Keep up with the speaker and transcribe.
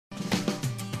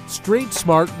Street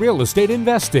Smart Real Estate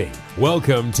Investing.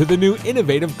 Welcome to the new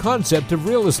innovative concept of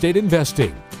real estate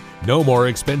investing. No more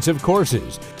expensive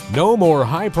courses. No more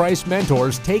high-priced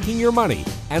mentors taking your money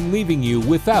and leaving you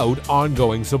without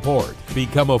ongoing support.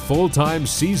 Become a full-time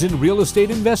seasoned real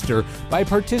estate investor by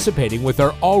participating with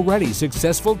our already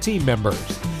successful team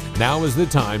members. Now is the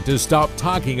time to stop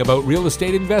talking about real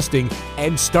estate investing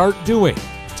and start doing.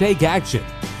 Take action.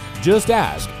 Just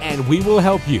ask and we will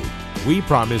help you. We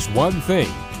promise one thing: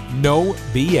 no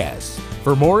BS.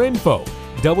 For more info,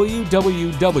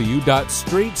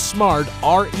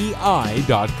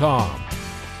 www.streetsmartrei.com.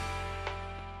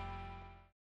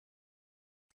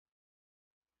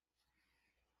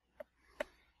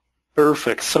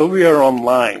 Perfect. So we are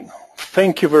online.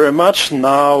 Thank you very much.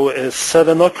 Now is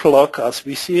 7 o'clock as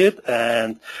we see it,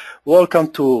 and welcome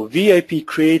to VIP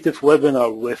Creative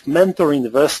Webinar with mentor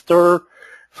investor,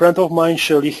 friend of mine,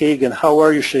 Shelly Hagen. How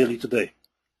are you, Shelly, today?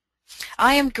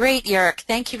 I am great, Jörg.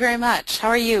 Thank you very much. How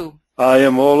are you? I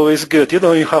am always good. You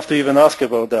don't even have to even ask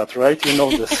about that, right? You know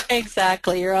this.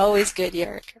 Exactly. You're always good,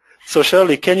 Jörg. So,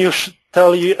 Shelly, can you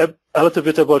tell you a little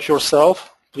bit about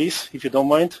yourself, please, if you don't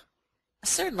mind?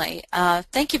 Certainly.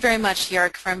 Thank you very much,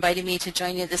 Jörg, for inviting me to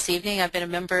join you this evening. I've been a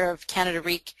member of Canada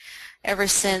REIC ever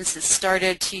since it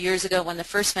started 2 years ago when the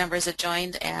first members had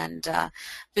joined, and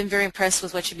been very impressed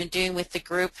with what you've been doing with the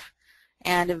group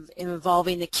and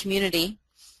involving the community.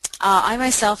 I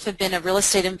myself have been a real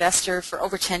estate investor for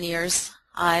over 10 years.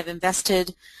 I've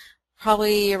invested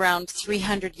probably around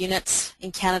 300 units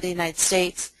in Canada and the United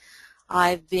States.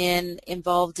 I've been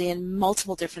involved in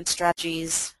multiple different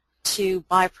strategies to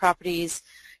buy properties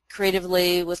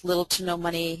creatively with little to no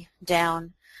money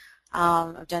down.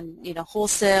 I've done,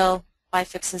 wholesale, buy,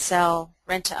 fix, and sell,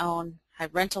 rent to own. I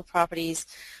have rental properties.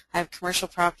 I have commercial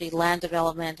property, land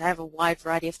development. I have a wide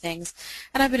variety of things.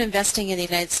 And I've been investing in the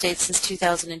United States since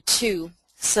 2002.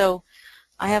 So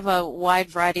I have a wide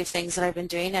variety of things that I've been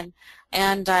doing.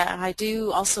 And I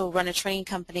do also run a training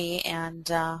company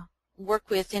and work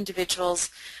with individuals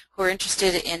who are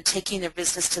interested in taking their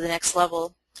business to the next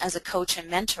level as a coach and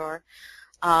mentor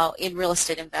in real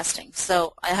estate investing.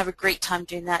 So I have a great time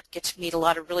doing that, get to meet a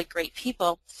lot of really great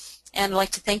people. And I'd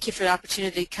like to thank you for the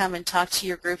opportunity to come and talk to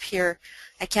your group here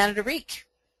at Canada REIC,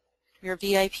 your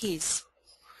VIPs.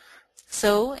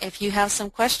 So if you have some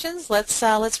questions, let's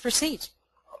proceed.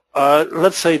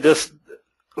 Let's say this.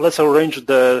 Let's arrange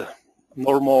the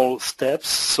normal steps.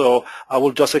 So I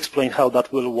will just explain how that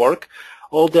will work.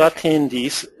 All the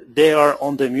attendees, they are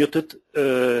on the muted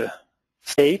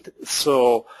state.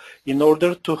 So in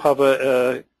order to have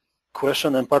a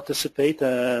question and participate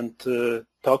and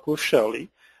talk with Shelly,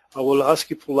 I will ask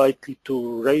you politely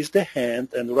to raise the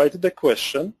hand and write the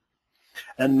question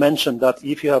and mention that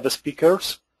if you have a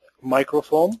speaker's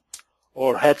microphone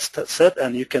or headset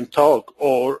and you can talk,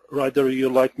 or rather you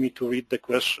like me to read the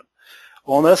question.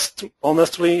 Honestly,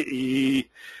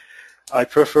 I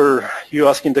prefer you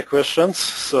asking the questions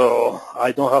so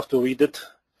I don't have to read it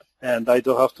and I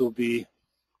don't have to be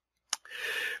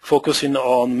focusing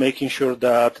on making sure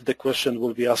that the question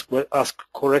will be asked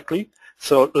correctly.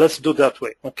 So let's do that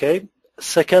way, okay?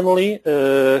 Secondly,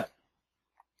 there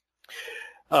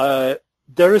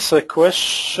is a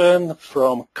question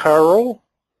from Carol.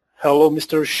 Hello,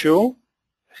 Mr. Shu,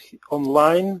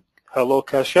 online. Hello,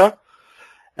 Kasia.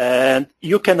 And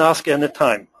you can ask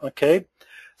anytime, okay?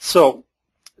 So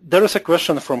there is a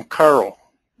question from Carol,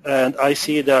 and I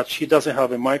see that she doesn't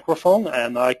have a microphone,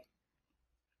 and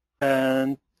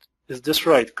is this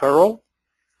right, Carol?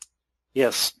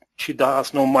 Yes. She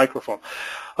has no microphone.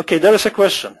 Okay, there is a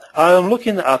question. I am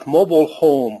looking at mobile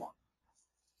home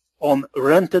on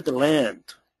rented land.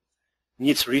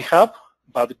 Needs rehab,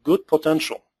 but good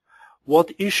potential.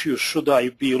 What issues should I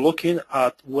be looking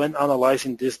at when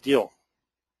analyzing this deal?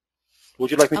 Would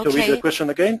you like me to read the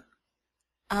question again?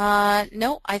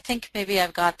 No, I think maybe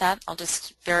I've got that. I'll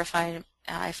just verify.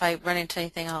 If I run into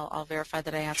anything, I'll verify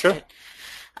that I answered it.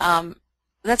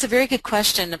 That's a very good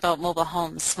question about mobile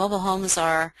homes. Mobile homes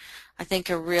are, I think,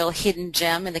 a real hidden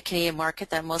gem in the Canadian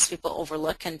market that most people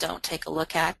overlook and don't take a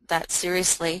look at that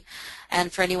seriously.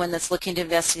 And for anyone that's looking to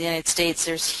invest in the United States,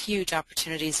 there's huge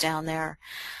opportunities down there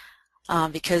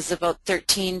because about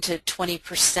 13 to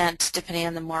 20%, depending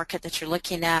on the market that you're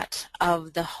looking at,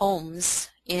 of the homes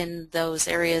in those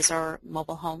areas are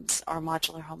mobile homes or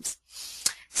modular homes.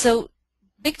 So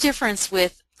big difference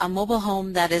with a mobile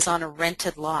home that is on a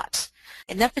rented lot.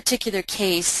 In that particular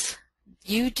case,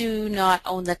 you do not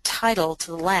own the title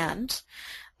to the land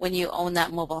when you own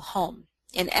that mobile home.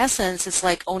 In essence, it's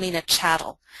like owning a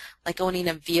chattel, like owning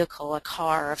a vehicle, a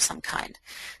car of some kind.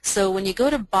 So when you go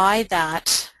to buy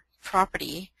that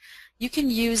property, You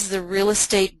can use the real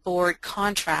estate board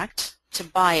contract to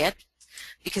buy it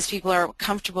because people are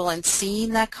comfortable in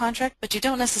seeing that contract, but you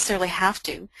don't necessarily have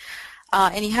to.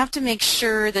 And you have to make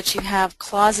sure that you have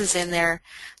clauses in there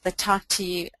that talk to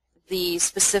you the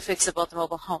specifics about the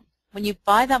mobile home. When you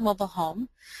buy that mobile home,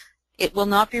 it will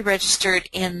not be registered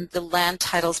in the Land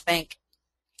Titles Bank,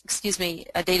 a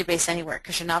database anywhere,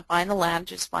 because you're not buying the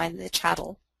land, you're just buying the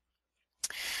chattel.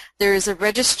 There is a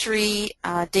registry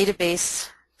database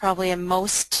probably in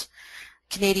most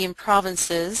Canadian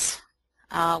provinces.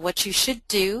 What you should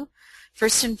do,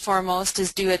 first and foremost,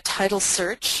 is do a title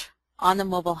search on the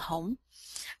mobile home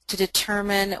to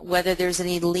determine whether there's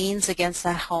any liens against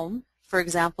that home. For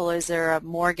example, is there a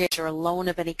mortgage or a loan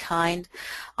of any kind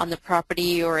on the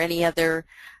property or any other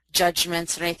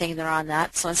judgments or anything that are on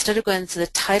that. So instead of going to the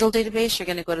title database, you're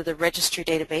going to go to the registry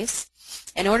database.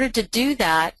 In order to do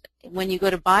that, when you go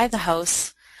to buy the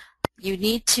house, you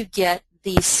need to get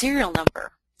the serial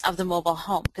number of the mobile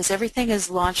home because everything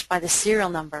is launched by the serial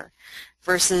number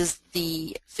versus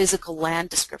the physical land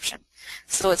description.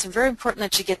 So it's very important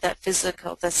that you get that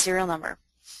serial number.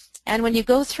 And when you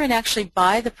go through and actually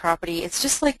buy the property, it's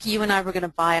just like you and I were going to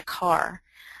buy a car.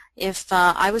 If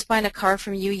I was buying a car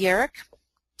from you, Yarrick,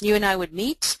 you and I would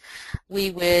meet.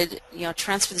 We would,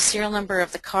 transfer the serial number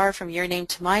of the car from your name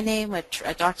to my name.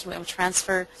 A document would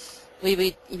transfer. We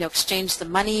would, exchange the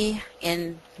money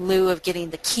in lieu of getting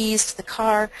the keys to the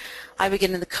car. I would get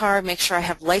in the car, make sure I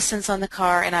have license on the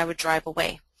car, and I would drive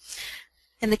away.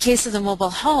 In the case of the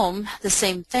mobile home, the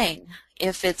same thing.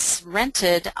 If it's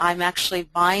rented, I'm actually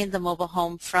buying the mobile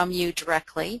home from you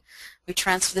directly. We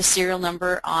transfer the serial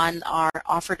number on our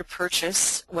offer to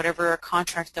purchase, whatever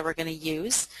contract that we're going to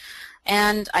use.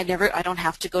 And I don't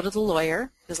have to go to the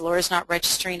lawyer because the lawyer's not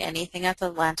registering anything at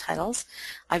the land titles.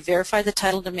 I verify the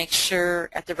title to make sure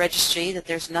at the registry that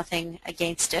there's nothing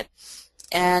against it.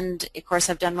 And of course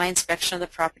I've done my inspection of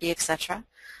the property, etc.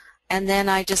 And then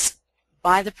I just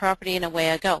buy the property and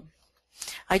away I go.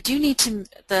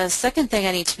 The second thing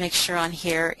I need to make sure on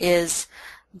here is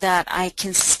that I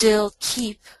can still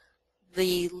keep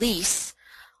the lease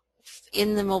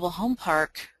in the mobile home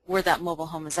park where that mobile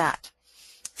home is at.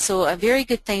 So a very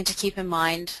good thing to keep in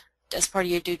mind as part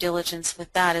of your due diligence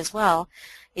with that as well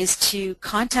is to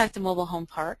contact the mobile home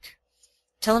park,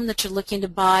 tell them that you're looking to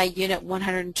buy unit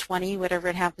 120, whatever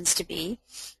it happens to be,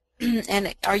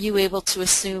 and are you able to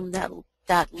assume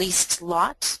that leased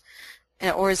lot?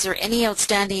 Or is there any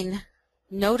outstanding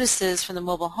notices from the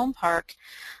mobile home park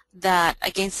that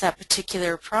against that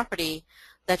particular property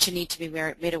that you need to be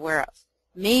made aware of?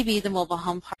 Maybe the mobile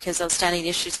home park has outstanding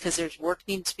issues because there's work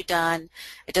needs to be done,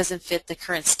 it doesn't fit the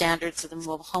current standards of the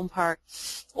mobile home park,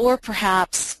 or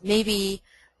perhaps maybe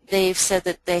they've said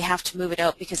that they have to move it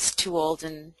out because it's too old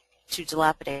and too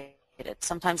dilapidated.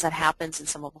 Sometimes that happens in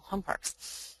some mobile home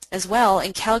parks. As well,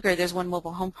 in Calgary, there's one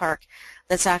mobile home park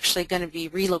that's actually going to be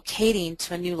relocating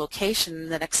to a new location in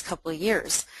the next couple of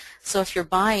years. So if you're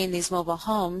buying these mobile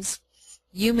homes,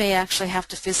 you may actually have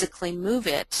to physically move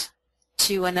it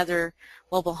to another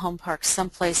mobile home park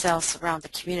someplace else around the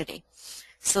community.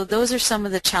 So those are some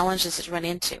of the challenges that you run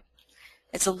into.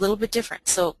 It's a little bit different.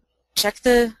 So check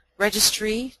the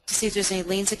registry to see if there's any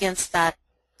liens against that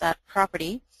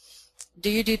property. Do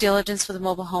your due diligence for the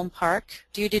mobile home park.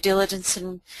 Do your due diligence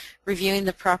in reviewing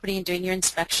the property and doing your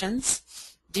inspections.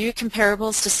 Do your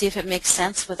comparables to see if it makes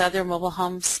sense with other mobile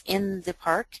homes in the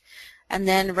park. And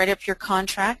then write up your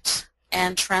contract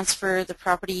and transfer the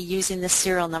property using the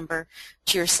serial number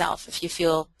to yourself if you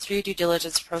feel through your due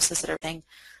diligence process that everything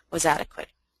was adequate.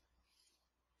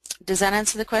 Does that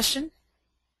answer the question?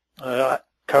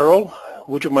 Carol,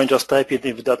 would you mind just typing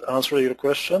if that answers your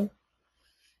question?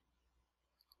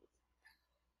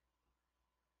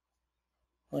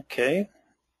 Okay.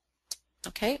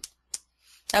 Okay.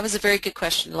 That was a very good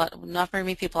question. Not very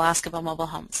many people ask about mobile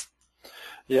homes.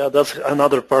 Yeah, that's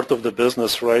another part of the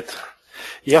business, right?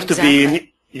 You have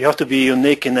Exactly. to be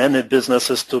unique in any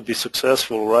businesses to be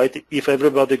successful, right? If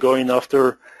everybody going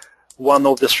after one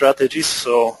of the strategies,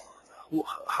 so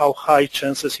how high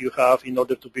chances you have in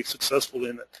order to be successful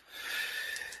in it.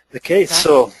 Okay, Exactly.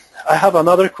 so I have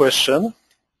another question.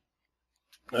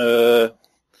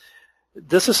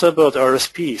 This is about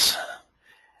RSPs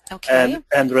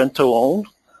and rent-to-own.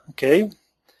 Okay,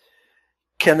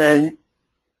 can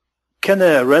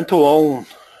a rent-to-own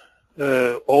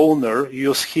owner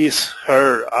use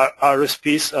her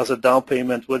RSPs as a down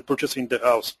payment when purchasing the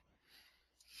house?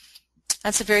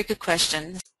 That's a very good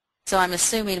question. So I'm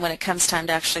assuming when it comes time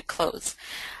to actually close.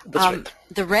 That's right.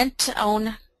 The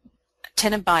rent-to-own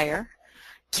tenant buyer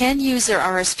can use their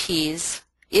RSPs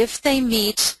if they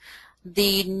meet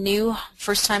the new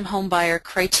first-time homebuyer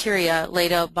criteria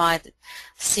laid out by the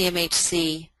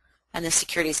CMHC and the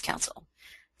Securities Council.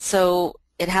 So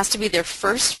it has to be their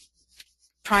first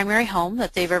primary home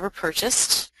that they've ever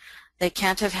purchased. They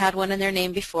can't have had one in their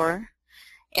name before.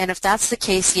 And if that's the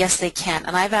case, yes, they can.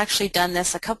 And I've actually done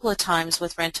this a couple of times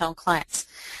with rent-own clients.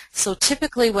 So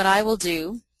typically what I will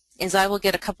do is I will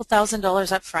get a couple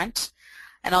 $1,000s up front,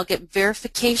 and I'll get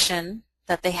verification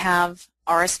that they have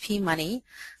RSP money.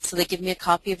 So they give me a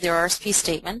copy of their RSP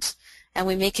statement, and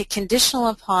we make it conditional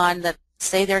upon that,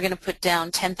 say they're going to put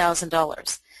down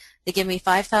 $10,000. They give me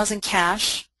 $5,000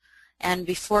 cash, and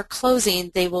before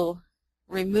closing they will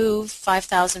remove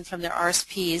 $5,000 from their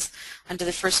RSPs under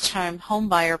the first-time home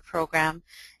buyer program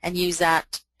and use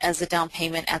that as the down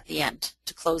payment at the end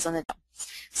to close on the down.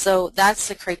 So that's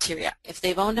the criteria. If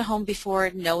they've owned a home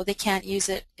before, no, they can't use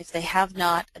it. If they have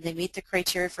not and they meet the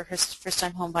criteria for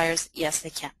first-time home buyers, yes, they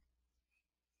can.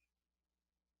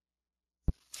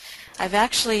 I've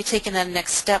actually taken that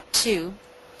next step too.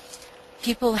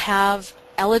 People have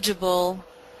eligible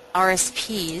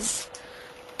RSPs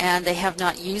and they have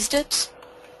not used it.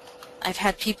 I've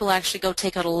had people actually go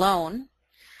take out a loan,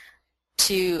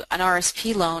 to an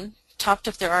RSP loan, topped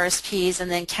up their RSPs,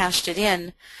 and then cashed it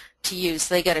in to use.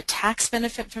 So they get a tax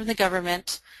benefit from the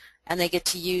government, and they get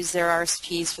to use their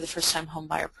RSPs for the first-time home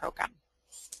buyer program.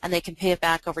 And they can pay it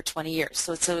back over 20 years.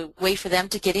 So it's a way for them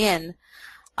to get in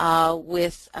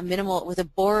with a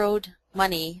borrowed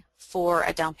money for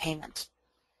a down payment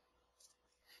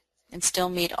and still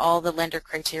meet all the lender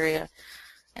criteria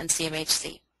and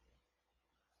CMHC.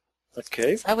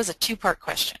 Okay. So that was a two-part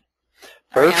question.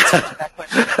 Perfect. That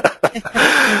question.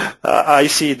 I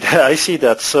see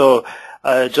that. So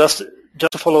just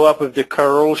to follow up with the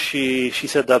Carol, she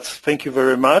said that thank you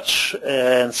very much.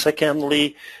 And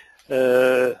secondly,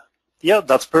 yeah,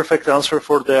 that's perfect answer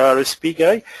for the RSP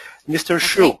guy. Mr. Okay.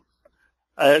 Shu,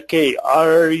 okay,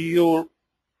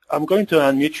 I'm going to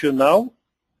unmute you now.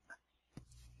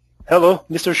 Hello,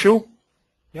 Mr. Shu.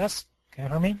 Yes, can you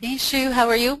hear me? Hey, Shu, how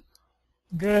are you?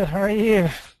 Good, how are you?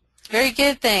 Very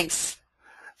good, thanks.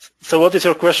 So what is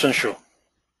your question, Shu?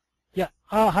 Yeah,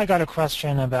 I got a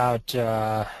question about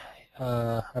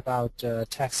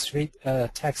tax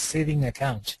saving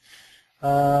account.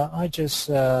 I just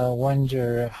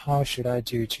wonder how should I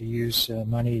do to use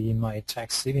money in my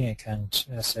tax saving account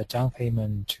as a down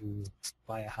payment to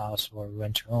buy a house or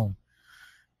rent to own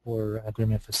or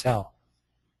agreement for sale.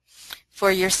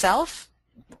 For yourself?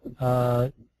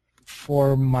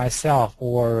 For myself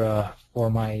or for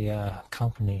my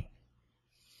company.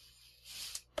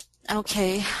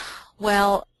 Okay.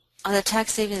 Well, on the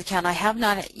tax savings account, I have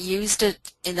not used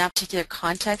it in that particular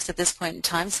context at this point in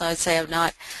time, so I'd say I'm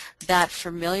not that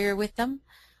familiar with them.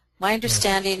 My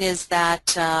understanding is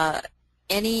that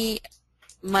any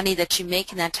money that you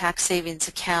make in that tax savings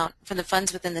account, from the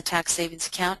funds within the tax savings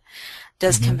account,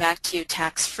 does come back to you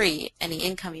tax-free, any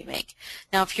income you make.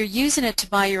 Now, if you're using it to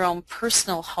buy your own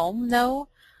personal home, though,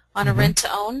 on a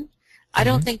rent-to-own, I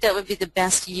don't think that would be the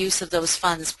best use of those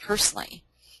funds personally,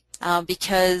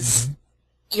 because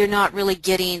you're not really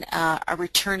getting a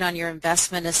return on your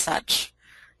investment as such.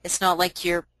 It's not like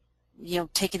you're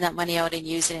taking that money out and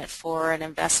using it for an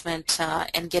investment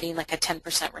and getting like a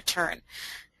 10% return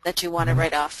that you want to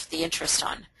write off the interest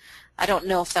on. I don't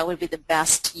know if that would be the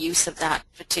best use of that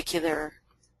particular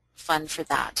fund for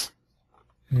that.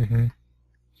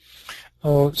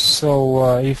 Oh,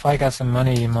 so if I got some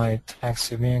money in my tax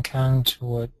saving account,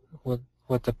 what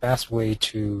the best way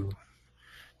to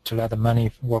let the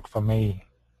money work for me?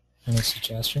 Any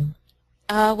suggestion?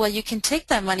 Well, you can take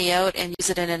that money out and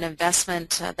use it in an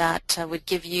investment that would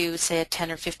give you, say, a 10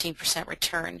 or 15%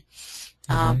 return,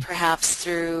 perhaps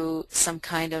through some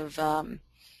kind of, I'm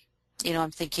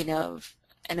thinking of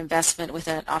an investment with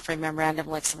an offering memorandum,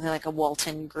 like something like a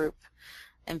Walton Group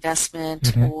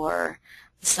investment or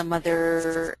some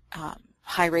other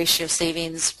high ratio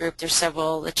savings group. There's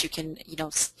several that you can, you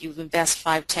invest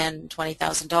 $5,000, $10,000,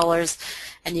 $20,000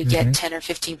 and you get 10 or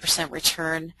 15%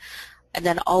 return. And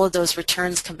then all of those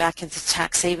returns come back into the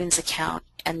tax savings account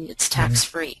and it's tax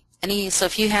free. So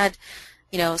if you had,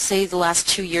 say the last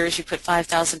 2 years you put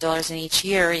 $5,000 in each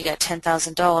year, you got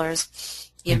 $10,000,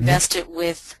 you invest it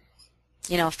with,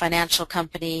 a financial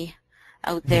company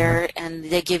out there and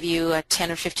they give you a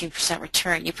 10 or 15%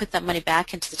 return. You put that money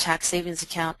back into the tax savings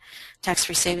account,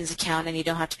 tax-free savings account, and you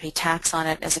don't have to pay tax on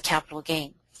it as a capital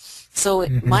gain. So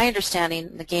my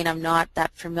understanding, again, I'm not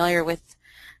that familiar with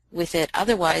it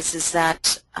otherwise, is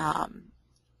that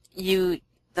the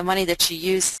money that you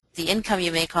use, the income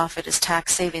you make off it is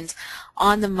tax savings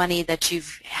on the money that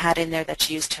you've had in there that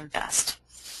you used to invest.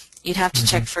 You'd have to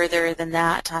check further than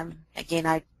that. Again,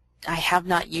 I have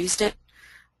not used it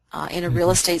in a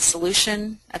real estate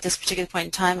solution at this particular point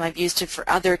in time. I've used it for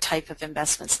other type of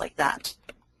investments like that.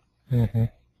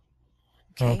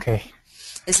 Okay.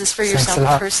 Is this for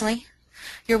yourself personally?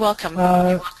 You're welcome.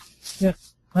 Yeah,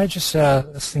 I just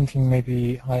was thinking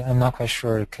maybe I'm not quite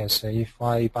sure because if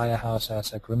I buy a house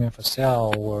as agreement for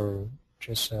sale or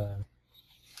just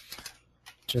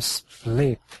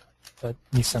flip, but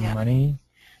need some money,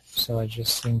 so I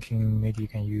just thinking maybe you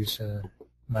can use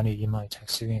money in my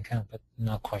tax saving account, but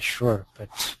not quite sure. But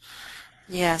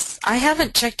yes, I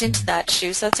haven't checked into that,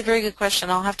 Shu, so that's a very good question.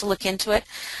 I'll have to look into it.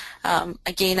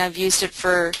 Again, I've used it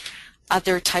for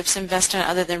other types of investment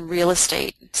other than real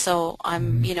estate. So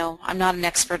I'm not an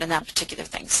expert in that particular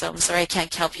thing. So I'm sorry I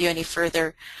can't help you any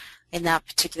further in that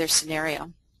particular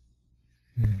scenario.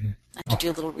 I have to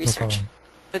do a little research. No,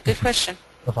 but good question.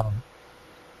 No problem.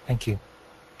 Thank you.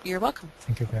 You're welcome.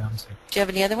 Thank you for your answer. Do you have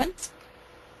any other ones?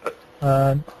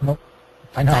 No.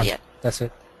 I know. Not yet. That's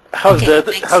it.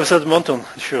 How's Edmonton?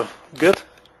 Sure. Good?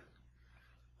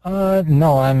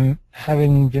 No, I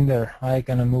haven't been there. I'm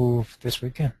gonna move this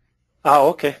weekend.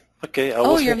 Okay.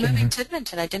 You're moving to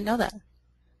Edmonton. I didn't know that.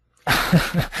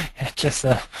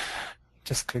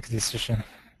 Just quick decision.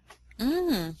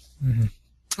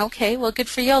 Okay, well, good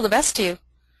for you. All the best to you.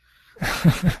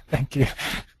 Thank you.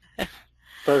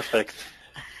 Perfect.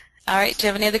 All right. Do you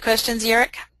have any other questions,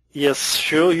 Eric? Yes,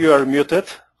 sure. You are muted.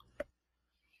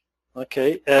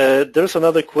 Okay. There's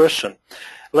another question.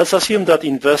 Let's assume that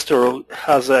investor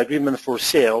has an agreement for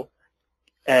sale,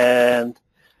 and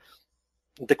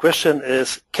the question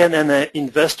is, can an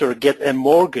investor get a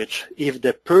mortgage if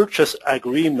the purchase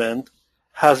agreement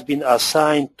has been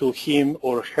assigned to him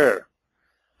or her?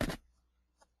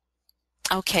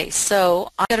 Okay, so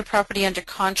I got a property under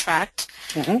contract,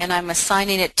 and I'm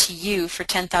assigning it to you for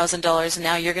 $10,000, and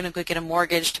now you're going to go get a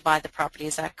mortgage to buy the property.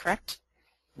 Is that correct?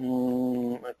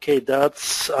 Okay,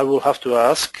 I will have to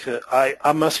ask.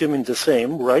 I'm assuming the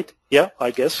same, right? Yeah,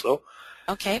 I guess so.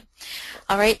 Okay.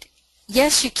 All right.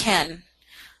 Yes, you can.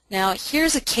 Now,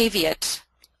 here's a caveat.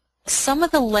 Some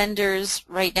of the lenders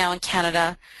right now in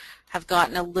Canada have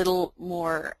gotten a little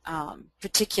more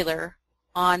particular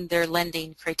on their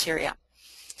lending criteria.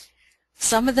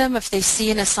 Some of them, if they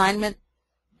see an assignment,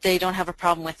 they don't have a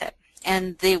problem with it.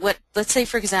 And let's say,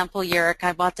 for example, Eric,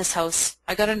 I bought this house.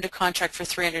 I got it under contract for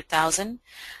 $300,000,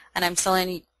 and I'm selling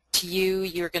it to you.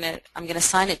 I'm gonna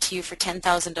sign it to you for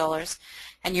 $10,000,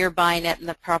 and you're buying it, and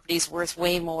the property's worth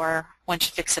way more once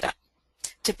you fix it up.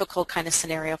 Typical kind of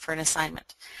scenario for an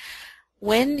assignment.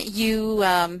 When you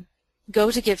go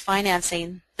to get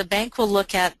financing, the bank will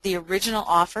look at the original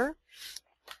offer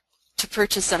to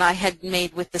purchase that I had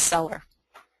made with the seller,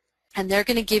 and they're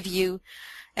going to give you,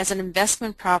 as an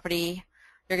investment property,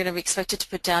 you're going to be expected to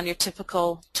put down your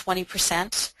typical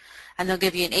 20%, and they'll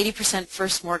give you an 80%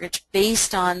 first mortgage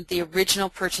based on the original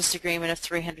purchase agreement of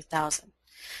 $300,000.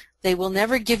 They will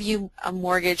never give you a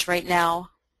mortgage right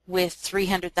now with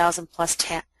 $300,000 plus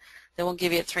 10. They won't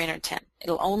give you at $310.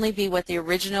 It'll only be what the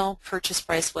original purchase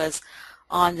price was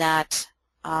on that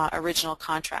original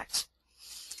contract.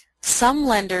 Some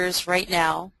lenders right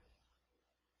now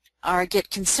get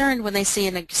concerned when they see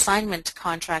an assignment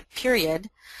contract period,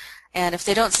 and if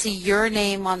they don't see your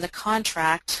name on the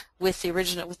contract with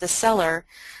the seller,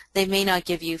 they may not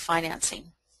give you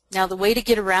financing. Now, the way to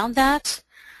get around that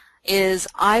is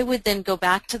I would then go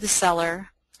back to the seller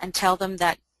and tell them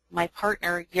that my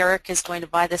partner, Eric, is going to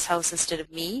buy this house instead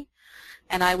of me,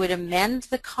 and I would amend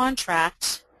the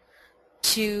contract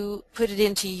to put it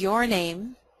into your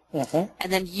name,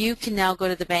 and then you can now go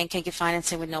to the bank and get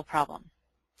financing with no problem.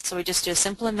 So we just do a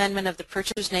simple amendment of the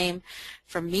purchaser's name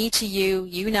from me to you.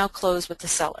 You now close with the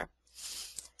seller.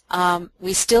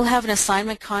 We still have an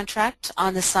assignment contract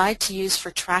on the side to use for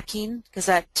tracking, because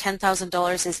that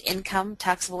 $10,000 is income,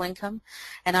 taxable income,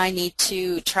 and I need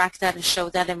to track that and show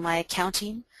that in my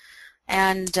accounting.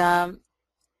 And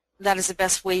that is the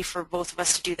best way for both of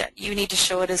us to do that. You need to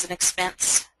show it as an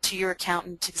expense to your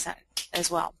accountant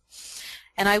as well.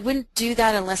 And I wouldn't do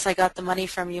that unless I got the money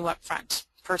from you up front.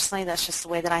 Personally, that's just the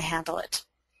way that I handle it.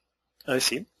 I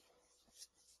see.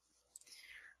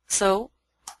 So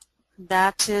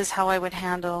that is how I would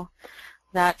handle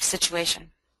that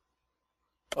situation.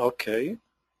 Okay.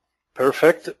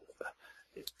 Perfect.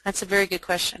 That's a very good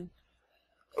question.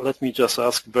 Let me just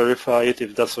verify it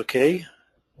if that's okay.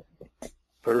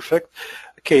 Perfect.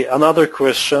 Okay, another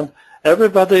question.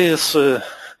 Everybody is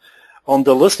on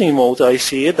the listening mode. I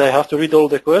see it. I have to read all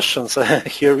the questions.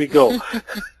 Here we go.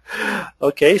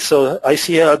 Okay, so I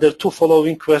see there are two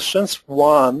following questions.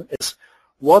 One is,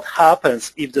 what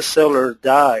happens if the seller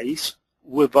dies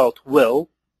without will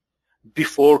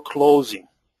before closing.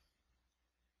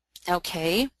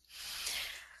 Okay.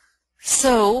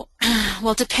 So,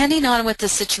 well, depending on what the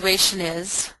situation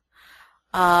is,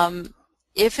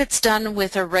 if it's done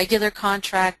with a regular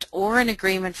contract or an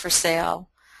agreement for sale,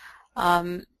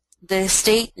 the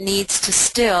estate needs to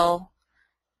still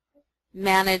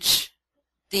manage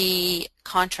the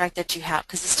contract that you have,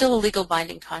 because it's still a legal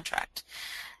binding contract.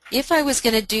 If I was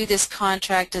going to do this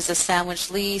contract as a sandwich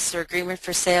lease or agreement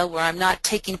for sale where I'm not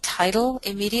taking title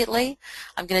immediately,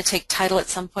 I'm going to take title at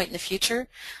some point in the future,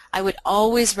 I would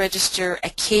always register a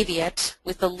caveat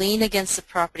with a lien against the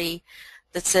property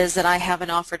that says that I have an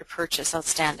offer to purchase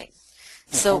outstanding.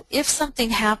 So if something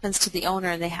happens to the owner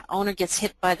and the owner gets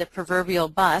hit by the proverbial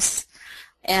bus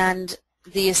and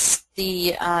the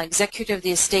executor of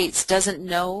the estates doesn't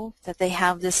know that they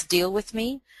have this deal with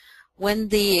me, when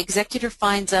the executor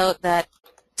finds out that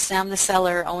Sam the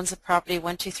seller owns a property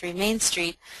 123 Main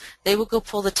Street, they will go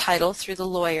pull the title through the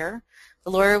lawyer.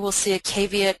 The lawyer will see a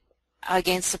caveat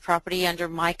against the property under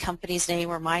my company's name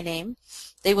or my name.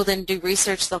 They will then do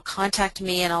research. They'll contact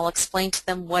me and I'll explain to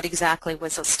them what exactly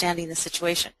was outstanding in the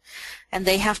situation. And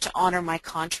they have to honor my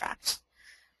contract.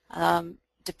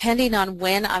 Depending on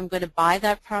when I'm going to buy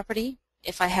that property,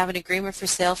 if I have an agreement for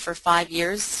sale for 5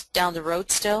 years down the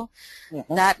road still,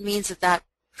 that means that that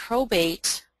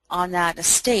probate on that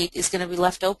estate is going to be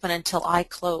left open until I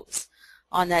close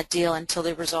on that deal, until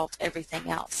they resolve everything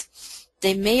else.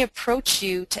 They may approach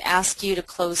you to ask you to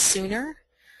close sooner,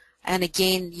 and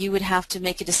again, you would have to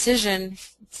make a decision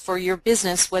for your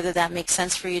business whether that makes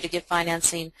sense for you to get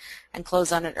financing and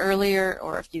close on it earlier,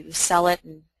 or if you sell it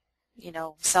and, you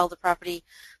know, sell the property,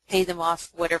 pay them off,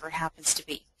 whatever it happens to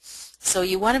be. So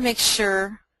you want to make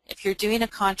sure, if you're doing a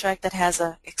contract that has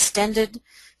an extended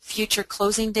future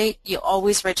closing date, you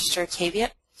always register a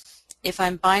caveat. If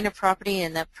I'm buying a property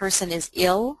and that person is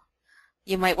ill,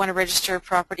 you might want to register a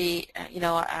property,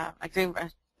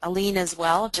 a lien as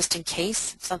well, just in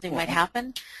case something might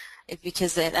happen,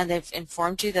 and they've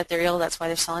informed you that they're ill, that's why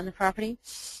they're selling the property.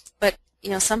 But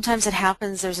sometimes it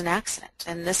happens, there's an accident,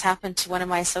 and this happened to one of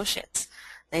my associates.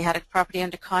 They had a property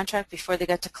under contract. Before they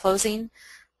got to closing,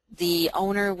 the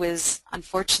owner was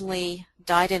unfortunately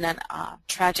died in a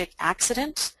tragic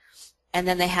accident, and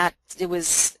then it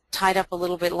was tied up a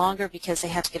little bit longer because they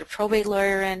had to get a probate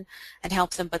lawyer in and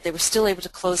help them, but they were still able to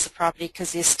close the property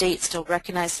because the estate still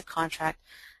recognized the contract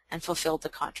and fulfilled the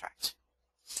contract.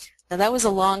 Now that was a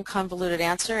long, convoluted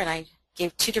answer, and I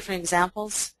gave two different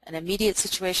examples, an immediate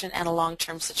situation and a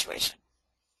long-term situation.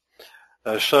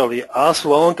 Shirley, as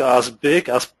long, as big,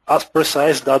 as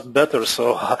precise, that's better,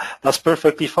 so that's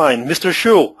perfectly fine. Mr.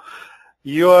 Shu,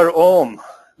 you are on.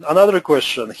 Another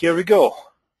question. Here we go.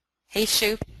 Hey,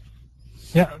 Shu.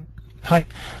 Yeah. Hi.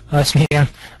 It's me again.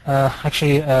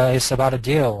 Actually, it's about a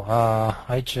deal.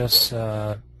 I just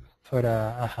put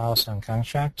a house on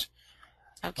contract.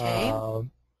 Okay.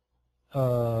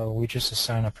 We just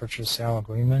signed a purchase-sale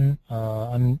agreement.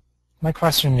 My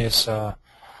question is,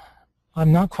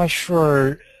 I'm not quite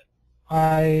sure.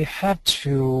 I have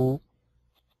to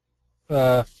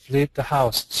flip the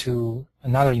house to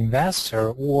another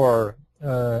investor, or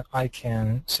I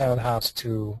can sell the house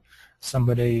to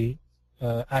somebody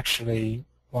actually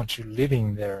want to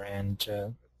living there and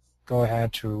go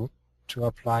ahead to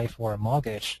apply for a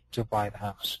mortgage to buy the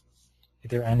house. Is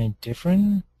there any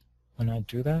different when I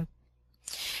do that?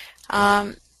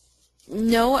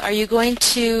 No. Are you going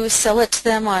to sell it to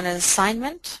them on an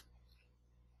assignment?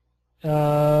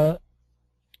 Because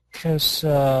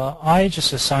I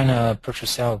just signed a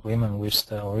purchase-sale agreement with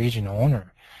the original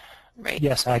owner. Right.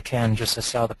 Yes, I can just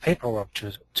sell the paperwork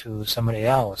to somebody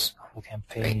else who can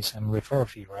pay me some referral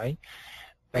fee, right?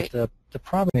 But the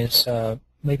problem is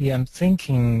maybe I'm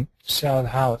thinking sell the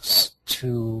house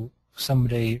to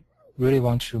somebody really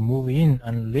want to move in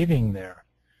and living there.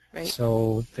 Right.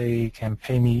 So they can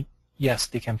pay me, yes,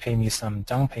 they can pay me some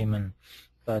down payment,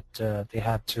 but they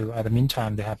have to, at the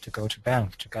meantime, they have to go to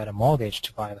bank to get a mortgage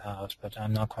to buy the house, but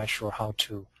I'm not quite sure how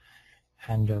to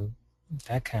handle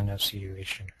that kind of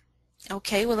situation.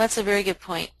 Okay, well that's a very good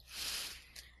point.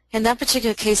 In that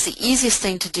particular case, the easiest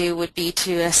thing to do would be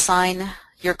to assign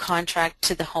your contract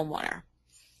to the homeowner.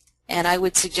 And I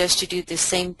would suggest you do the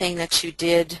same thing that you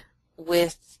did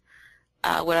with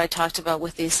what I talked about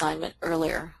with the assignment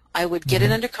earlier. I would get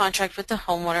it under contract with the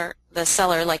homeowner, the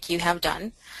seller, like you have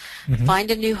done,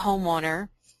 find a new homeowner,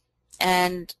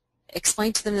 and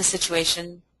explain to them the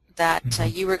situation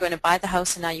that you were going to buy the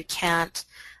house and now you can't.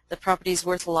 The property is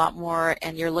worth a lot more,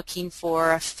 and you're looking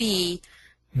for a fee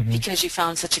because you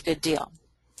found such a good deal.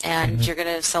 And you're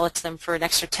going to sell it to them for an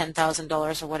extra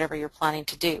 $10,000 or whatever you're planning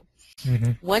to do.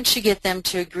 Once you get them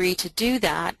to agree to do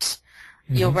that,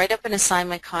 you'll write up an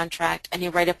assignment contract and you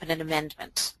write up an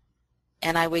amendment.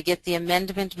 And I would get the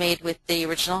amendment made with the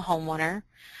original homeowner,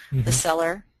 the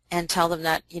seller, and tell them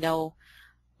that, you know,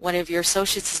 one of your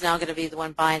associates is now going to be the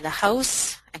one buying the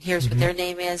house, and here's what their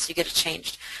name is. You get it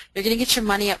changed. You're going to get your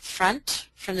money up front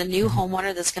from the new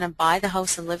homeowner that's going to buy the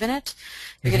house and live in it.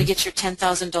 You're going to get your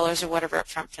 $10,000 or whatever up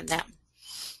front from them.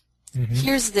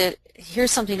 Here's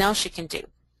something else you can do.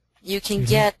 You can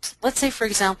get, let's say, for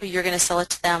example, you're going to sell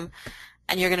it to them,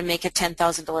 and you're going to make a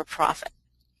 $10,000 profit.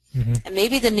 And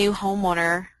maybe the new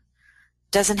homeowner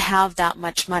doesn't have that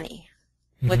much money.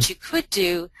 What you could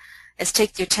do is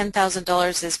take your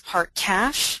 $10,000 as part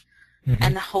cash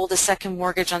and hold a second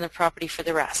mortgage on the property for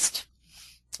the rest.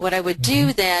 What I would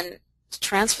do then,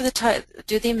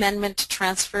 do the amendment to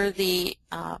transfer the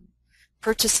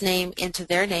purchase name into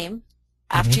their name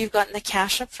after you've gotten the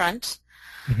cash up front,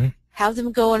 have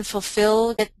them go and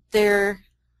fulfill their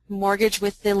mortgage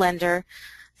with the lender.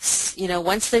 You know,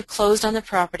 once they've closed on the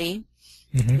property,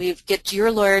 we get your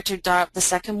lawyer to adopt the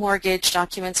second mortgage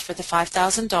documents for the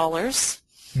 $5,000.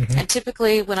 And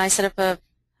typically, when I set up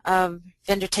a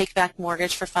vendor take-back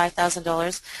mortgage for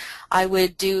 $5,000, I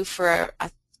would do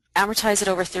amortize it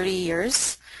over 30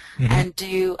 years and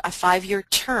do a 5-year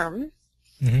term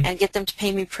and get them to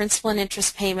pay me principal and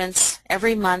interest payments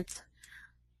every month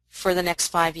for the next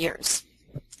 5 years.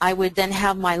 I would then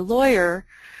have my lawyer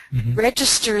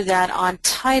register that on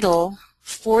title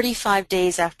 45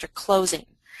 days after closing.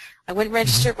 I wouldn't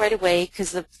register it right away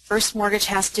because the first mortgage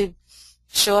has to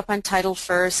show up on title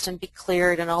first and be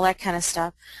cleared and all that kind of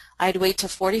stuff. I'd wait till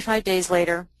 45 days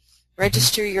later,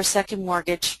 register your second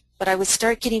mortgage, but I would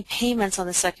start getting payments on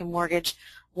the second mortgage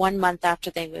 1 month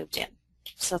after they moved in.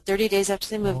 So 30 days after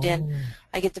they moved in,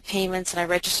 I get the payments and I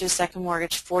register the second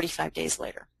mortgage 45 days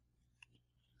later.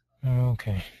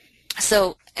 Okay.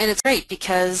 So, and it's great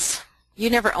because you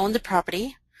never owned the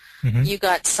property. You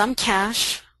got some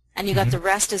cash, and you got the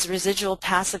rest as residual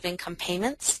passive income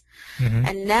payments.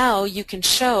 And now you can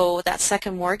show that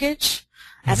second mortgage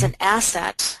as an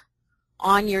asset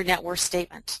on your net worth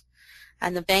statement.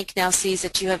 And the bank now sees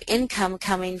that you have income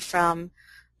coming from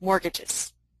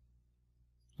mortgages.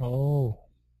 Oh.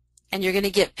 And you're going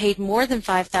to get paid more than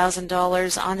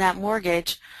 $5,000 on that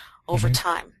mortgage over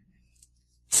time.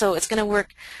 So it's going to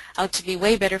work out to be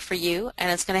way better for you,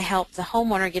 and it's going to help the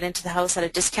homeowner get into the house at a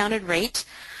discounted rate.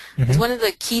 Because one of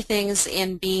the key things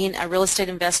in being a real estate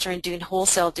investor and doing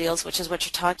wholesale deals, which is what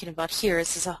you're talking about here,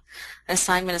 is an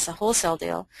assignment as a wholesale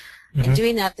deal. In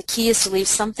doing that, the key is to leave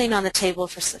something on the table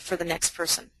for the next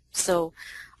person. So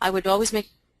I would always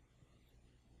make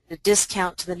a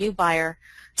discount to the new buyer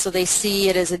so they see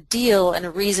it as a deal and a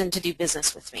reason to do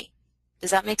business with me.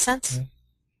 Does that make sense?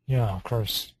 Yeah, of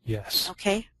course. Yes.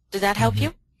 Okay. Did that help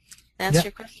you? Answer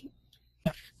your question?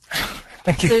 Yeah.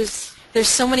 Thank you. There's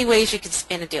so many ways you can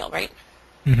spin a deal, right?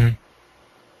 They're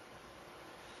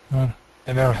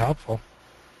very helpful.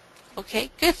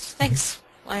 Okay, good. Thanks.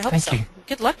 Well, I hope Thank so. you.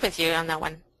 Good luck with you on that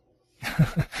one.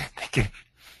 Thank you.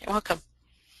 You're welcome.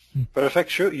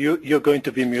 Perfect. Sure. You're going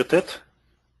to be muted.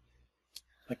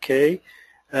 Okay.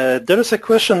 There is a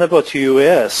question about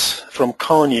US from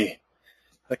Connie.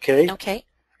 Okay. Okay.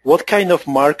 What kind of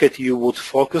market you would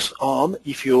focus on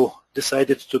if you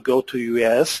decided to go to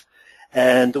US,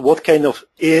 and what kind of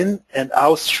in and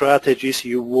out strategies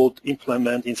you would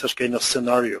implement in such kind of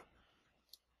scenario?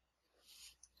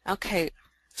 Okay.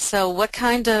 So what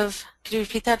kind of, could you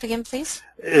repeat that again, please?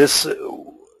 Is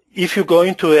if you go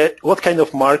into what kind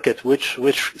of market,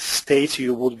 which states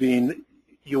you will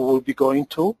be going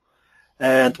to,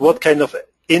 and what kind of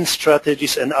in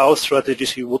strategies and out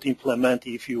strategies you would implement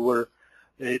if you were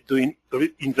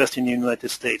investing in the United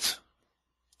States.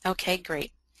 Okay,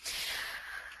 great.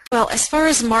 Well, as far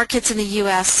as markets in the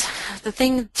U.S., the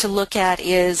thing to look at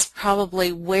is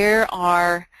probably where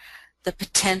are the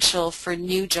potential for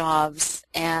new jobs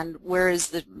and where is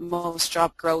the most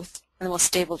job growth and the most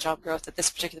stable job growth at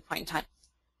this particular point in time,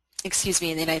 in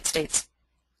the United States.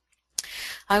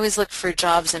 I always look for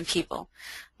jobs and people.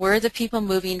 Where are the people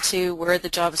moving to? Where are the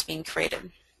jobs being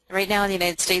created? Right now in the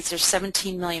United States, there's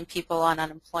 17 million people on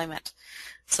unemployment.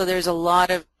 So there's a lot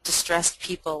of distressed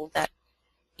people that,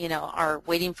 are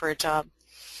waiting for a job.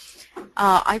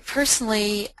 I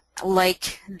personally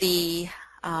like the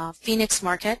Phoenix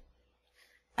market.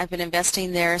 I've been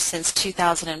investing there since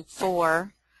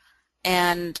 2004,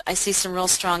 and I see some real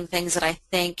strong things that I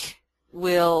think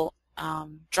will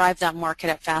drive that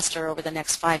market up faster over the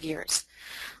next 5 years.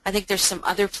 I think there's some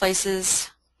other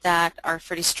places that are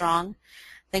pretty strong.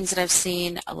 Things that I've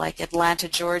seen like Atlanta,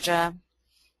 Georgia.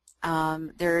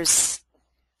 There's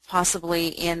possibly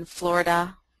in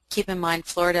Florida. Keep in mind,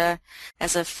 Florida,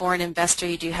 as a foreign investor,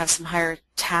 you do have some higher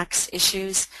tax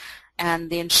issues, and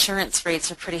the insurance rates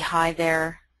are pretty high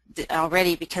there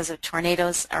already because of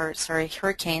hurricanes.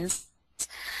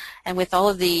 And with all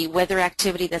of the weather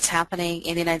activity that's happening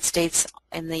in the United States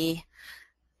in the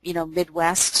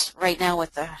Midwest right now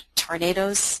with the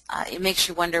tornadoes, it makes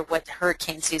you wonder what the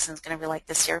hurricane season is going to be like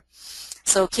this year.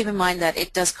 So keep in mind that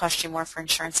it does cost you more for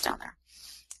insurance down there.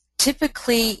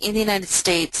 Typically in the United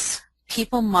States,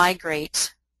 people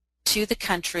migrate to the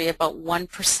country about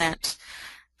 1%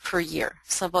 per year.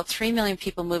 So about 3 million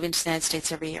people move into the United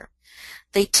States every year.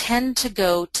 They tend to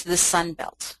go to the Sun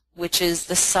Belt, which is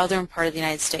the southern part of the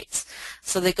United States.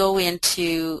 So they go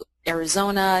into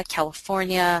Arizona,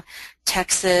 California,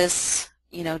 Texas,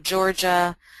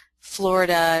 Georgia,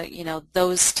 Florida,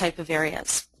 those type of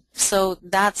areas. So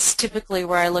that's typically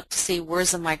where I look to see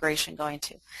where's the migration going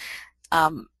to.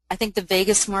 I think the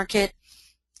Vegas market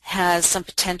has some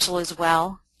potential as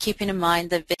well, keeping in mind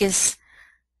the Vegas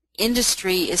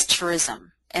industry is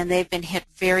tourism, and they've been hit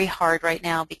very hard right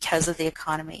now because of the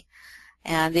economy.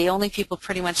 And the only people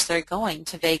pretty much that are going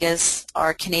to Vegas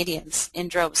are Canadians in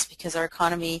droves because our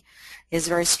economy is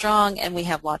very strong and we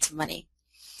have lots of money.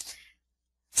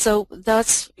 So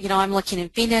that's, I'm looking in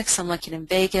Phoenix, I'm looking in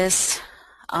Vegas,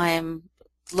 I'm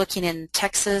looking in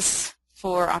Texas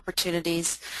for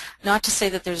opportunities. Not to say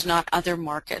that there's not other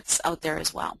markets out there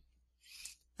as well.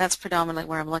 That's predominantly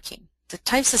where I'm looking. The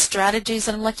types of strategies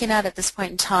that I'm looking at this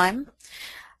point in time,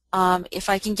 if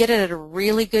I can get it at a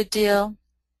really good deal,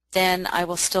 then I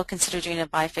will still consider doing a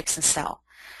buy, fix, and sell.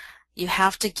 You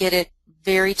have to get it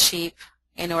very cheap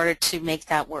in order to make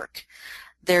that work.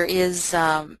 There is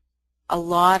a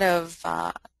lot of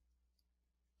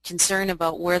concern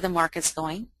about where the market's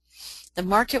going. The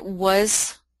market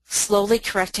was slowly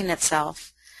correcting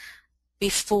itself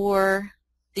before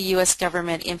the U.S.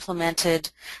 government implemented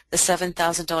the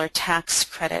 $7,000 tax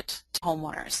credit to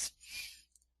homeowners.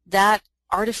 That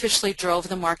artificially drove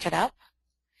the market up.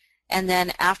 And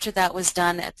then after that was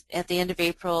done at the end of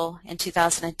April in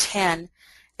 2010,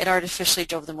 it artificially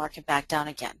drove the market back down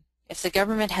again. If the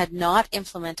government had not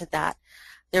implemented that,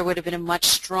 there would have been a much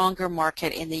stronger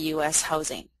market in the U.S.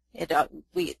 housing.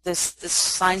 The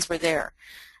signs were there,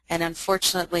 and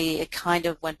unfortunately it kind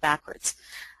of went backwards.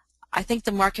 I think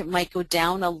the market might go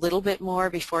down a little bit more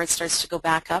before it starts to go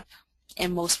back up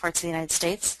in most parts of the United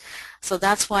States. So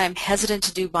that's why I'm hesitant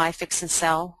to do buy, fix, and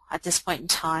sell at this point in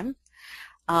time.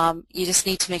 You just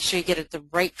need to make sure you get it at the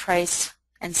right price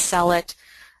and sell it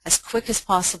as quick as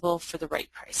possible for the right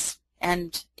price.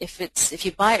 And if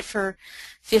you buy it for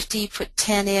 50, put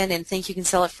 10 in and think you can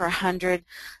sell it for 100,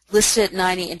 list it at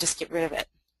 90 and just get rid of it,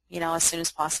 as soon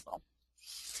as possible.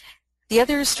 The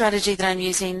other strategy that I'm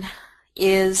using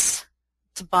is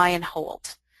to buy and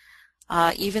hold.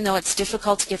 Even though it's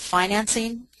difficult to get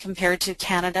financing compared to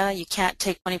Canada, you can't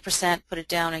take 20%, put it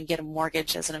down, and get a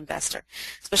mortgage as an investor,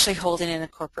 especially holding in a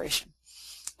corporation.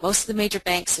 Most of the major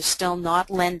banks are still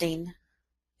not lending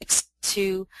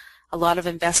to a lot of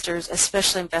investors,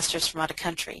 especially investors from out of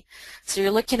country. So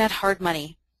you're looking at hard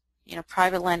money,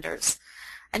 private lenders,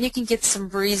 and you can get some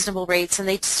reasonable rates, and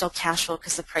they still cash flow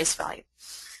because of the price value.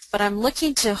 But I'm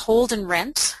looking to hold and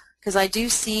rent because I do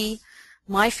see.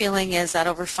 My feeling is that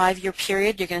over a 5-year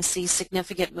period, you're going to see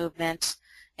significant movement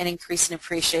and increase in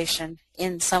appreciation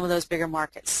in some of those bigger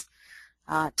markets,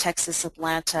 Texas,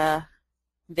 Atlanta,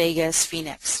 Vegas,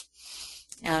 Phoenix,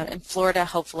 and Florida,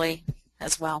 hopefully,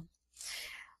 as well.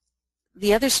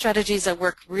 The other strategies that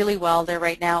work really well there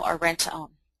right now are rent-to-own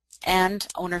and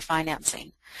owner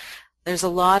financing. There's a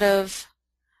lot of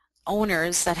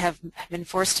owners that have been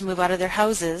forced to move out of their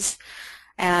houses,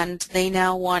 and they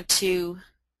now want to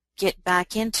get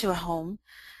back into a home,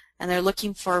 and they're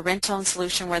looking for a rent-own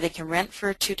solution where they can rent for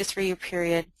a 2 to 3 year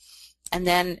period and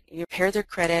then repair their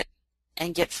credit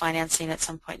and get financing at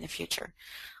some point in the future.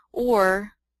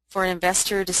 Or for an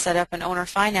investor to set up an owner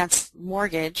finance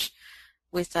mortgage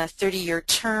with a 30-year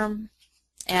term,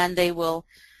 and they will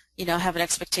have an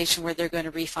expectation where they're going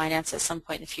to refinance at some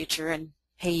point in the future and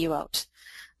pay you out.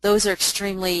 Those are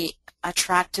extremely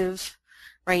attractive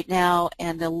right now,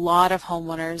 and a lot of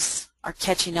homeowners are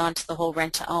catching on to the whole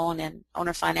rent-to-own and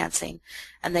owner financing,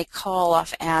 and they call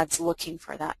off ads looking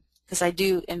for that, because I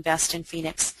do invest in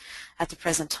Phoenix at the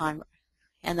present time,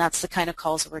 and that's the kind of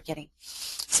calls that we're getting.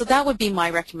 So that would be my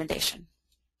recommendation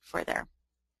for there.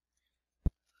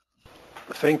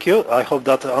 Thank you. I hope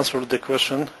that answered the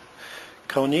question,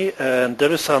 Connie. And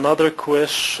there is another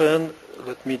question.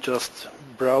 Let me just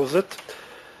browse it.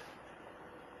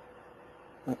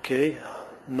 Okay,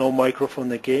 no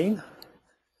microphone again.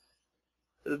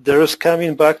 there is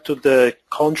coming back to the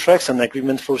contracts and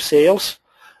agreement for sales.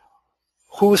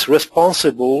 Who is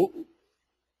responsible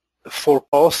for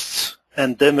costs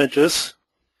and damages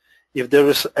if there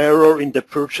is error in the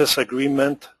purchase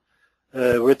agreement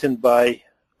written by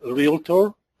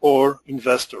realtor or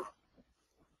investor?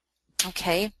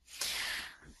 Okay.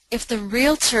 If the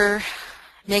realtor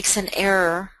makes an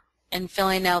error in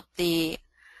filling out the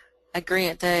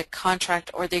agreement, the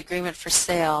contract or the agreement for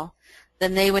sale,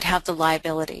 then they would have the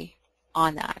liability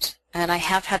on that. And I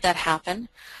have had that happen.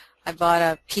 I bought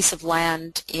a piece of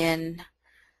land in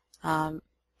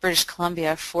British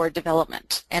Columbia for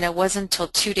development, and it wasn't until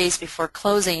 2 days before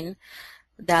closing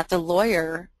that the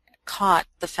lawyer caught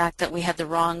the fact that we had the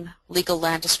wrong legal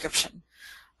land description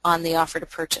on the offer to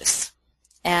purchase.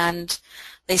 And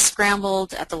they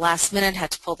scrambled at the last minute,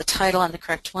 had to pull the title on the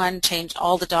correct one, changed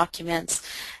all the documents,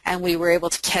 and we were able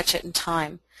to catch it in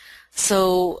time.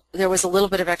 So there was a little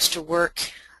bit of extra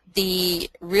work. The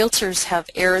realtors have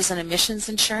errors and omissions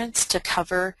insurance to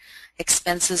cover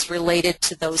expenses related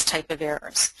to those type of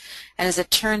errors. And as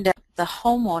it turned out, the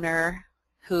homeowner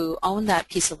who owned that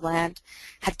piece of land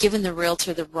had given the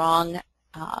realtor the wrong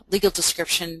legal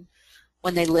description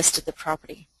when they listed the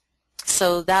property.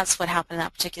 So that's what happened in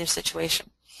that particular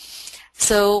situation.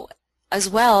 So as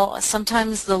well,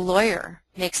 sometimes the lawyer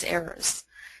makes errors.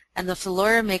 And if the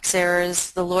lawyer makes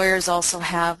errors, the lawyers also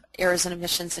have errors and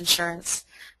omissions insurance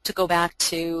to go back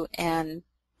to and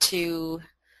to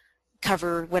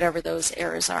cover whatever those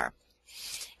errors are.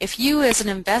 If you as an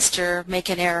investor make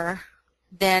an error,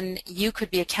 then you could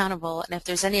be accountable, and if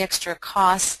there's any extra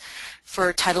costs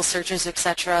for title searches,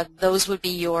 etc., those would be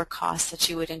your costs that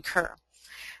you would incur.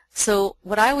 So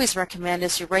what I always recommend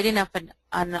is you're writing up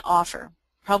an offer.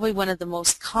 Probably one of the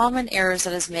most common errors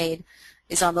that is made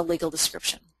is on the legal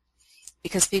description,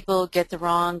 because people get the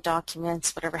wrong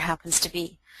documents, whatever happens to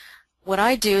be. What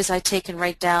I do is I take and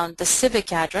write down the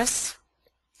civic address,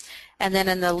 and then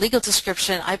in the legal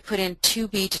description I put in to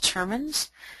be determined,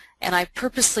 and I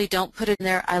purposely don't put it in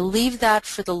there. I leave that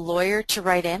for the lawyer to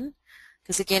write in,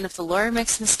 because again, if the lawyer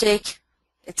makes a mistake,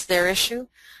 it's their issue.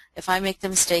 If I make the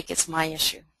mistake, it's my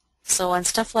issue. So on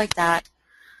stuff like that,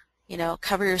 you know,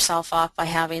 cover yourself off by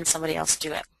having somebody else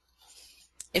do it.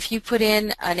 If you put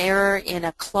in an error in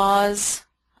a clause,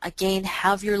 again,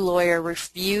 have your lawyer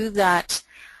review that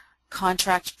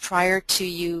contract prior to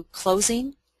you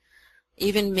closing,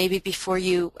 even maybe before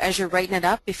you, as you're writing it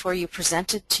up, before you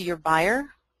present it to your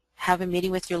buyer. Have a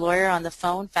meeting with your lawyer on the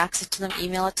phone, fax it to them,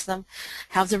 email it to them,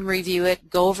 have them review it,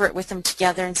 go over it with them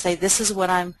together and say, this is what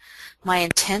my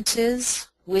intent is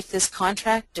with this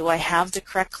contract. Do I have the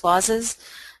correct clauses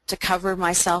to cover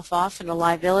myself off and the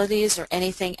liabilities or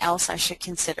anything else I should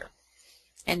consider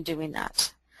in doing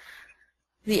that?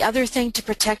 The other thing to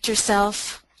protect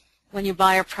yourself when you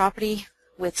buy a property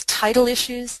with title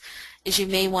issues is you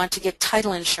may want to get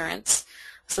title insurance.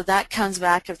 So that comes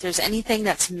back if there's anything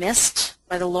that's missed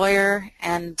by the lawyer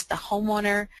and the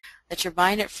homeowner that you're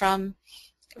buying it from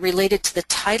related to the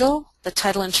title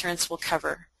insurance will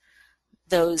cover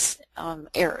those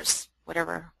errors,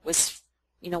 whatever was,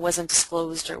 wasn't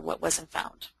disclosed or what wasn't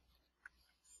found.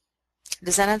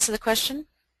 Does that answer the question?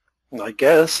 I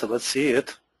guess. Let's see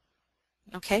it.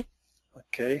 Okay.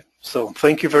 Okay. So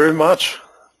thank you very much.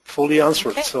 Fully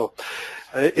answered. Okay. So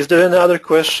is there any other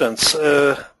questions?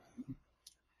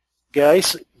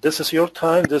 Guys, this is your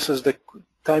time. This is the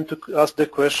time to ask the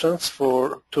questions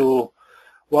to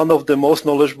one of the most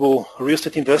knowledgeable real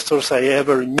estate investors I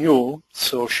ever knew.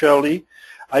 So Shirley,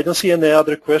 I don't see any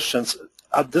other questions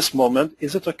at this moment.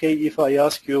 Is it okay if I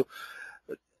ask you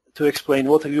to explain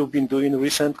what have you been doing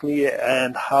recently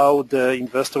and how the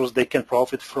investors, they can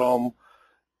profit from,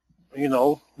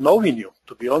 knowing you,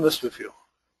 to be honest with you?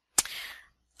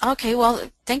 Okay, well,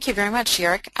 thank you very much,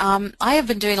 Jarek. I have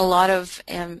been doing a lot of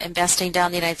investing down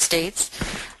in the United States.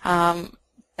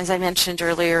 As I mentioned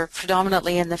earlier,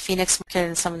 predominantly in the Phoenix market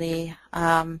and some of the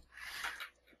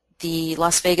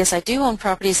Las Vegas. I do own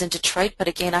properties in Detroit, but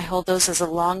again, I hold those as a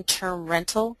long-term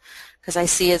rental because I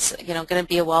see it's going to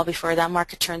be a while before that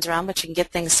market turns around, but you can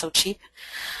get things so cheap.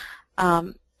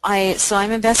 So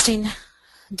I'm investing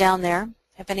down there.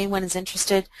 If anyone is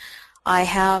interested, I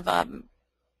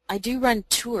do run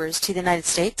tours to the United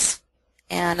States,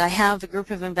 and I have a group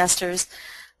of investors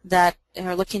that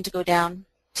are looking to go down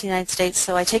to the United States,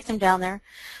 so I take them down there.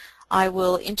 I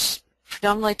will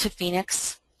predominantly to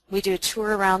Phoenix. We do a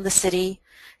tour around the city,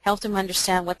 help them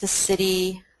understand what the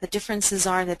city, the differences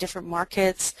are in the different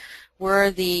markets, where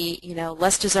are the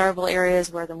less desirable areas,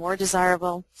 where are the more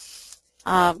desirable.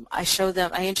 I show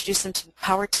them, I introduce them to the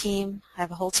power team. I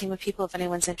have a whole team of people if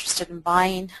anyone's interested in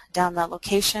buying down that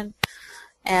location.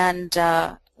 And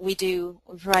we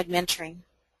provide mentoring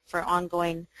for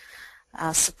ongoing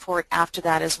support after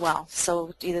that as well.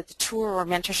 So either the tour or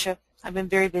mentorship. I've been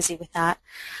very busy with that.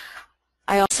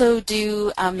 I also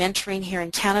do mentoring here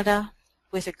in Canada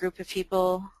with a group of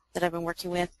people that I've been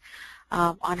working with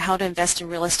on how to invest in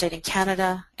real estate in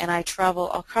Canada, and I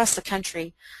travel across the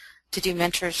country to do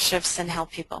mentorships and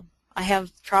help people. I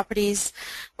have properties,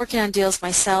 working on deals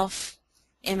myself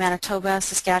in Manitoba,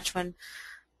 Saskatchewan,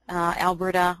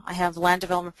 Alberta. I have a land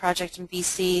development project in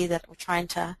BC that we're trying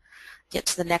to get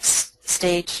to the next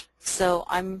stage. So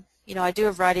I do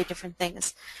a variety of different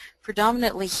things.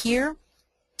 Predominantly here,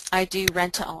 I do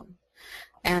rent to own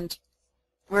and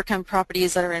work on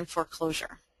properties that are in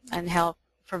foreclosure and help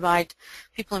provide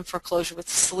people in foreclosure with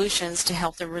solutions to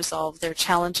help them resolve their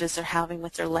challenges they're having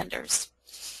with their lenders.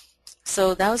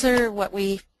 So those are what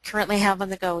we currently have on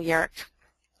the go, Jarek.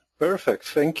 Perfect,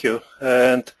 thank you.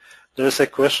 And there's a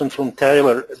question from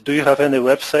Taylor. Do you have any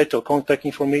website or contact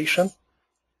information?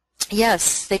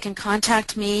 Yes, they can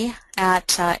contact me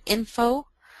at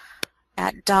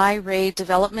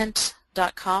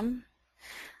info@diraydevelopment.com.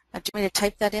 Do you want me to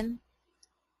type that in?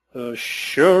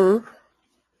 Sure.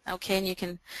 Okay, and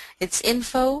it's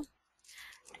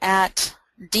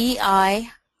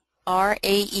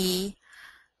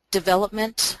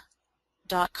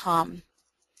info@diraedevelopment.com.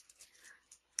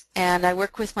 And I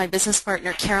work with my business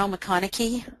partner, Carol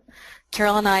McConaughey.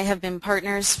 Carol and I have been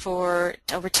partners for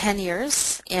over 10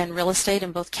 years in real estate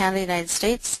in both Canada and the United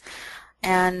States,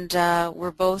 and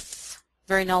we're both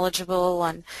very knowledgeable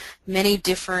on many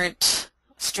different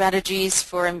strategies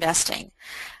for investing.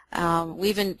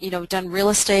 We've done real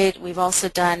estate. We've also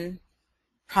done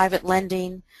private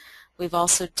lending. We've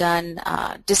also done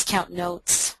discount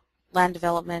notes, land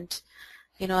development.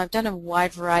 I've done a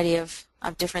wide variety of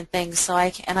different things. So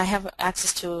I have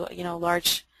access to a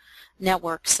large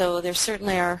network. So there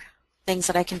certainly are things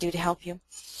that I can do to help you,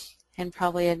 and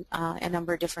probably a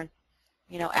number of different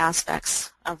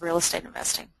aspects of real estate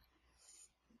investing.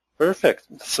 Perfect.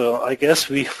 So I guess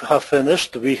we have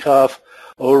finished. We have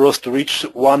almost reached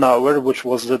 1 hour, which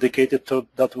was dedicated to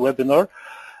that webinar.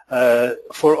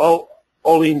 For all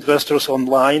investors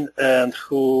online and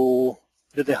who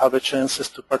didn't have a chance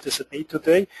to participate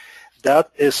today,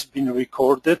 that is being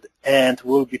recorded and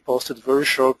will be posted very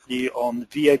shortly on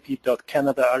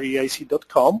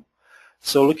vip.canadareic.com.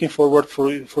 So looking forward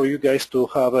for you guys to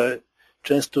have a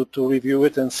chance to review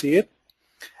it and see it.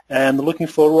 And looking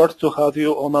forward to have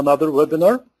you on another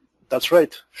webinar. That's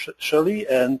right, Shelley,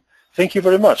 and thank you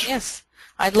very much. Yes,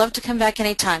 I'd love to come back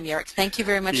anytime, Jarek. Thank you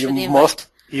very much for the invite.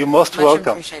 You most much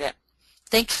welcome. Appreciate it.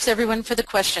 Thanks everyone for the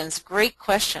questions. Great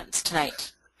questions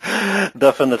tonight.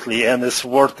 Definitely, and it's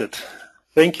worth it.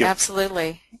 Thank you.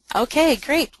 Absolutely. Okay,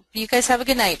 great. You guys have a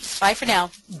good night. Bye for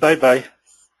now. Bye-bye.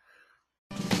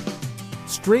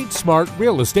 Street Smart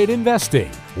Real Estate Investing.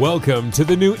 Welcome to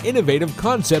the new innovative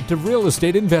concept of real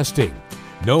estate investing.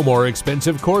 No more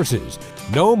expensive courses.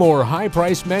 No more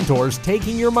high-priced mentors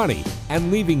taking your money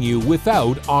and leaving you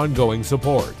without ongoing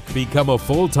support. Become a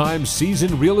full-time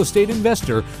seasoned real estate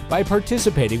investor by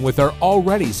participating with our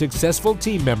already successful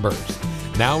team members.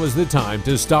 Now is the time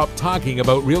to stop talking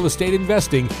about real estate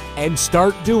investing and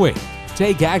start doing.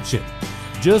 Take action.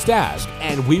 Just ask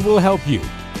and we will help you.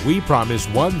 We promise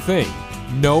one thing: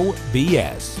 no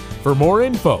BS. For more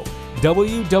info,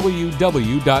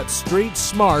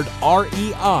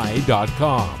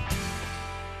 www.streetsmartrei.com.